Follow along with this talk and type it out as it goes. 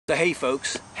So hey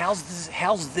folks, how's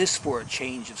this for a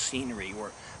change of scenery?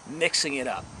 We're mixing it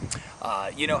up.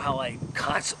 You know how I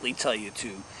constantly tell you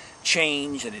to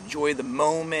change and enjoy the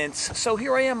moments. So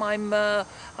here I am.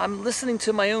 I'm listening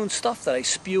to my own stuff that I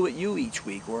spew at you each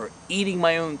week, or eating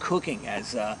my own cooking,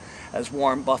 as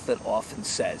Warren Buffett often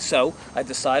says. So I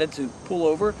decided to pull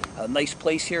over a nice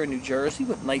place here in New Jersey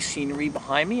with nice scenery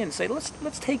behind me and say let's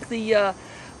take the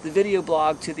video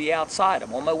blog to the outside.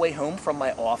 I'm on my way home from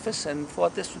my office and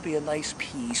thought this would be a nice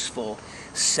peaceful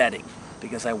setting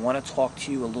because I want to talk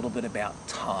to you a little bit about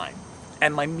time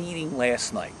and my meeting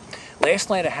last night. Last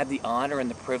night I had the honor and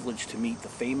the privilege to meet the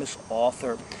famous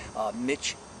author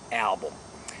Mitch Albom.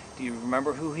 Do you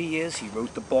remember who he is? He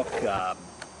wrote the book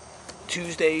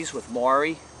Tuesdays with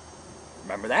Morrie.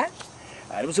 Remember that?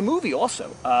 It was a movie also.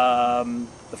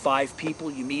 The 5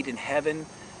 People You Meet in Heaven,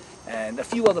 and a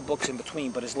few other books in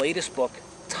between, but his latest book,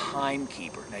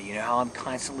 Timekeeper. Now, you know how I'm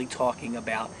constantly talking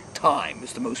about time.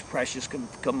 It's the most precious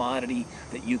commodity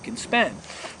that you can spend.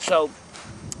 So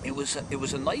it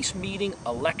was a nice meeting,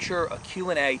 a lecture, a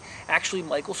Q&A. Actually,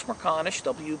 Michael Smerconish,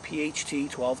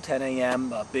 WPHT, 1210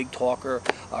 AM, Big Talker,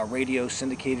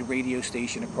 syndicated radio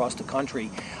station across the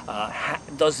country,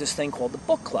 does this thing called the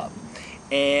book club.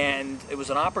 And it was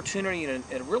an opportunity in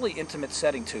a really intimate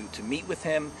setting to meet with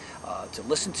him, to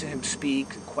listen to him speak,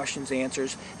 questions,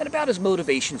 answers, and about his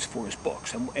motivations for his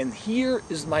books. And here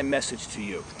is my message to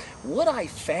you. What I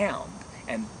found,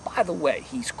 and by the way,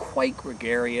 he's quite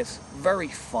gregarious, very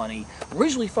funny,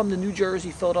 originally from the New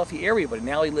Jersey, Philadelphia area, but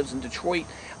now he lives in Detroit,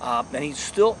 and he's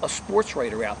still a sports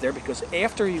writer out there because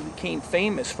after he became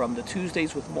famous from the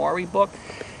Tuesdays with Morrie book,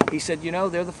 he said, you know,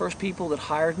 they're the first people that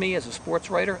hired me as a sports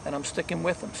writer, and I'm sticking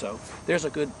with them. So there's a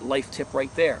good life tip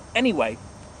right there. Anyway,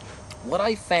 what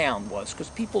I found was, because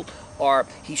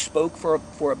he spoke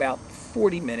for about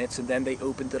 40 minutes, and then they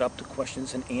opened it up to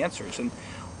questions and answers. And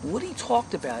what he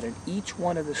talked about in each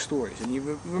one of the stories, and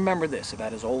you remember this,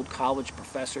 about his old college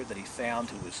professor that he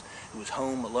found who was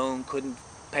home alone, couldn't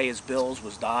pay his bills,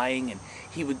 was dying, and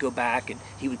he would go back and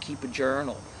he would keep a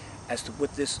journal as to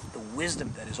what the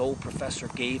wisdom that his old professor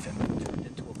gave him turned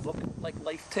into a book like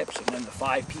life tips. And then the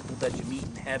 5 People That You Meet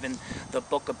in Heaven, the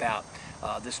book about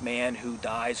this man who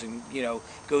dies and, you know,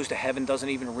 goes to heaven, doesn't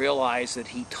even realize that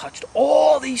he touched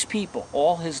all these people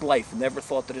all his life, never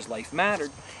thought that his life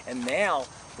mattered. And now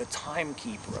the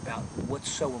Timekeeper, about what's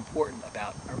so important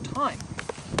about our time.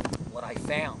 What I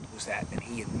found was that, and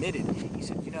he admitted, he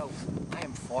said, you know, I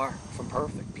am far from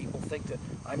perfect. People think that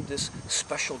I'm this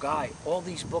special guy. All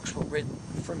these books were written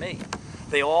for me.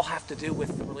 They all have to do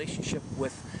with the relationship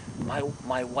with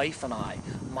my wife and I,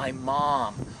 my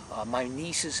mom, my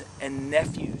nieces and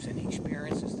nephews, and the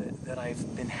experiences that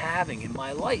I've been having in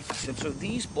my life. He said, so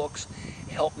these books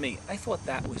help me. I thought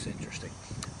that was interesting.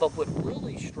 But what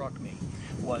really struck me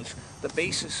was the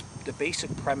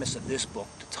basic premise of this book,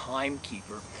 The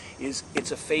Timekeeper, is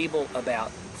it's a fable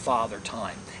about Father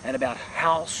Time and about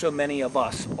how so many of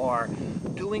us are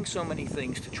doing so many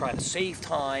things to try to save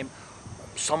time.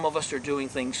 Some of us are doing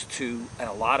things and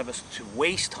a lot of us to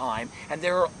waste time, and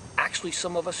there are actually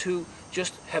some of us who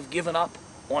just have given up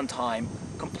on time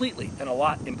completely, and a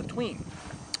lot in between.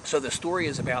 So the story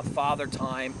is about Father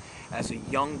Time as a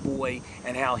young boy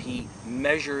and how he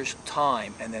measures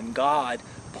time, and then God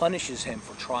punishes him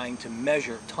for trying to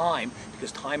measure time,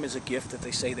 because time is a gift that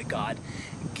they say that God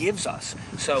gives us.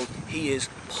 So he is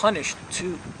punished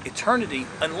to eternity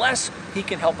unless he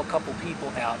can help a couple people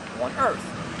out on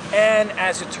earth. And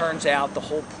as it turns out, the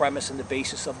whole premise and the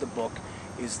basis of the book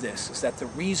is this, is that the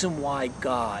reason why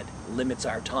God limits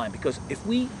our time, because if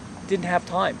we didn't have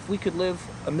time, if we could live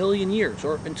 1,000,000 years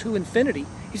or into infinity,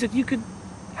 he said you could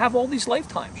have all these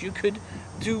lifetimes. You could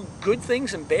do good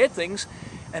things and bad things,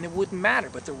 and it wouldn't matter.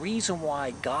 But the reason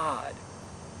why God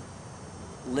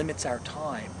limits our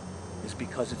time is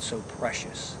because it's so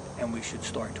precious, and we should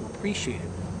start to appreciate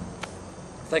it.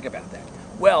 Think about that.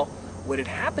 Well, what had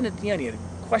happened at the end, he had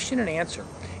a question and answer,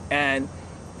 and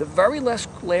the very last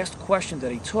question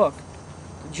that he took,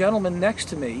 the gentleman next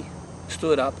to me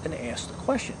stood up and asked the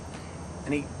question.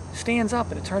 And he stands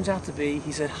up, and it turns out to be,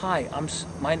 he said, hi,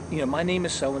 my name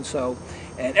is so-and-so,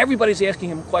 and everybody's asking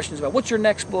him questions about what's your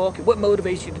next book, and what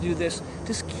motivates you to do this.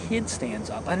 This kid stands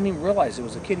up. I didn't even realize it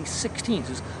was a kid. He's 16. He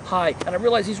says, hi, and I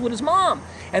realize he's with his mom.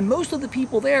 And most of the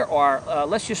people there are,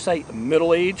 let's just say,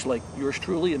 middle-aged, like yours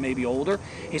truly, and maybe older.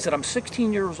 He said, I'm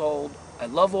 16 years old. I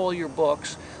love all your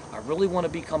books. I really want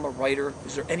to become a writer.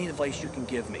 Is there any advice you can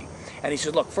give me? And he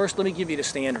said, look, first let me give you the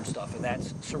standard stuff, and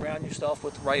that's surround yourself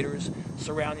with writers,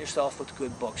 surround yourself with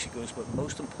good books. He goes, but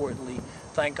most importantly,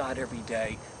 thank God every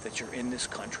day that you're in this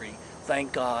country.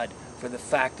 Thank God for the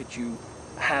fact that you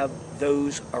have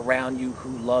those around you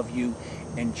who love you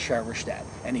and cherish that.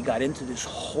 And he got into this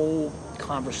whole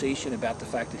conversation about the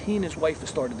fact that he and his wife have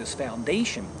started this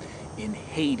foundation in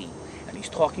Haiti. And he's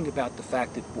talking about the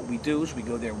fact that what we do is we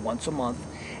go there once a month,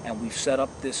 and we've set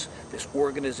up this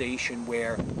organization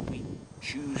where we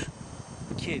choose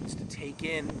kids to take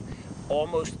in,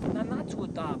 almost not to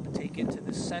adopt, but take into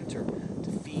the center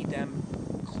to feed them,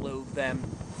 clothe them,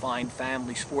 find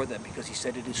families for them, because he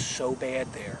said it is so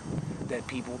bad there that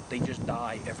people, they just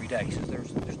die every day. He says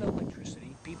there's no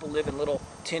electricity. People live in little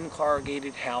tin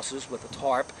corrugated houses with a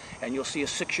tarp, and you'll see a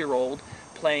 6-year-old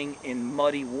playing in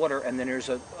muddy water, and then there's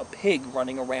a pig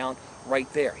running around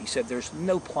right there. He said there's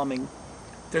no plumbing,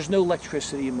 there's no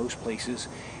electricity in most places,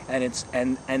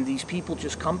 and these people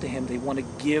just come to him. They want to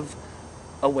give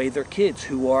away their kids,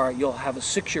 who are, you'll have a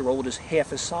 6-year-old is half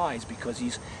his size because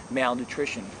he's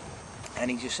malnutrition. And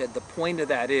he just said the point of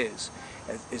that is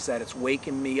that it's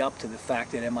waking me up to the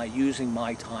fact that, am I using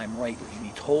my time rightly? And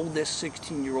he told this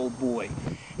 16-year-old boy,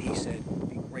 he said,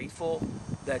 be grateful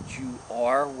that you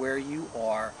are where you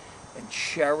are, and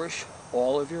cherish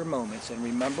all of your moments. And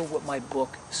remember what my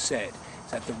book said,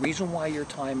 that the reason why your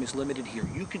time is limited here,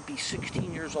 you could be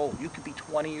 16 years old, you could be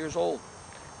 20 years old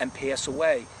and pass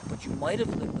away, but you might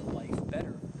have lived a life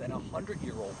better than a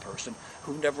 100-year-old person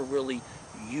who never really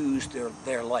used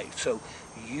their life. So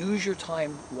use your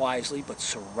time wisely, but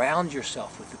surround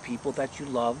yourself with the people that you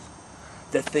love,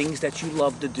 the things that you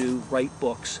love to do, write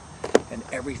books, and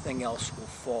everything else will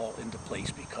fall into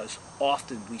place, because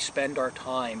often we spend our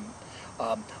time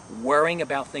worrying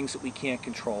about things that we can't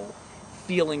control,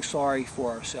 feeling sorry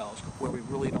for ourselves where we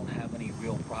really don't have any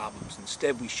real problems.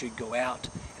 Instead, we should go out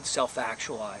and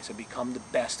self-actualize and become the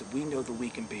best that we know that we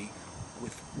can be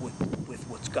with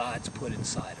what God's put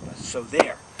inside of us.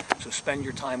 So spend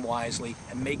your time wisely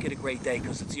and make it a great day,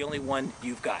 because it's the only one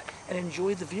you've got. And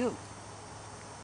enjoy the view.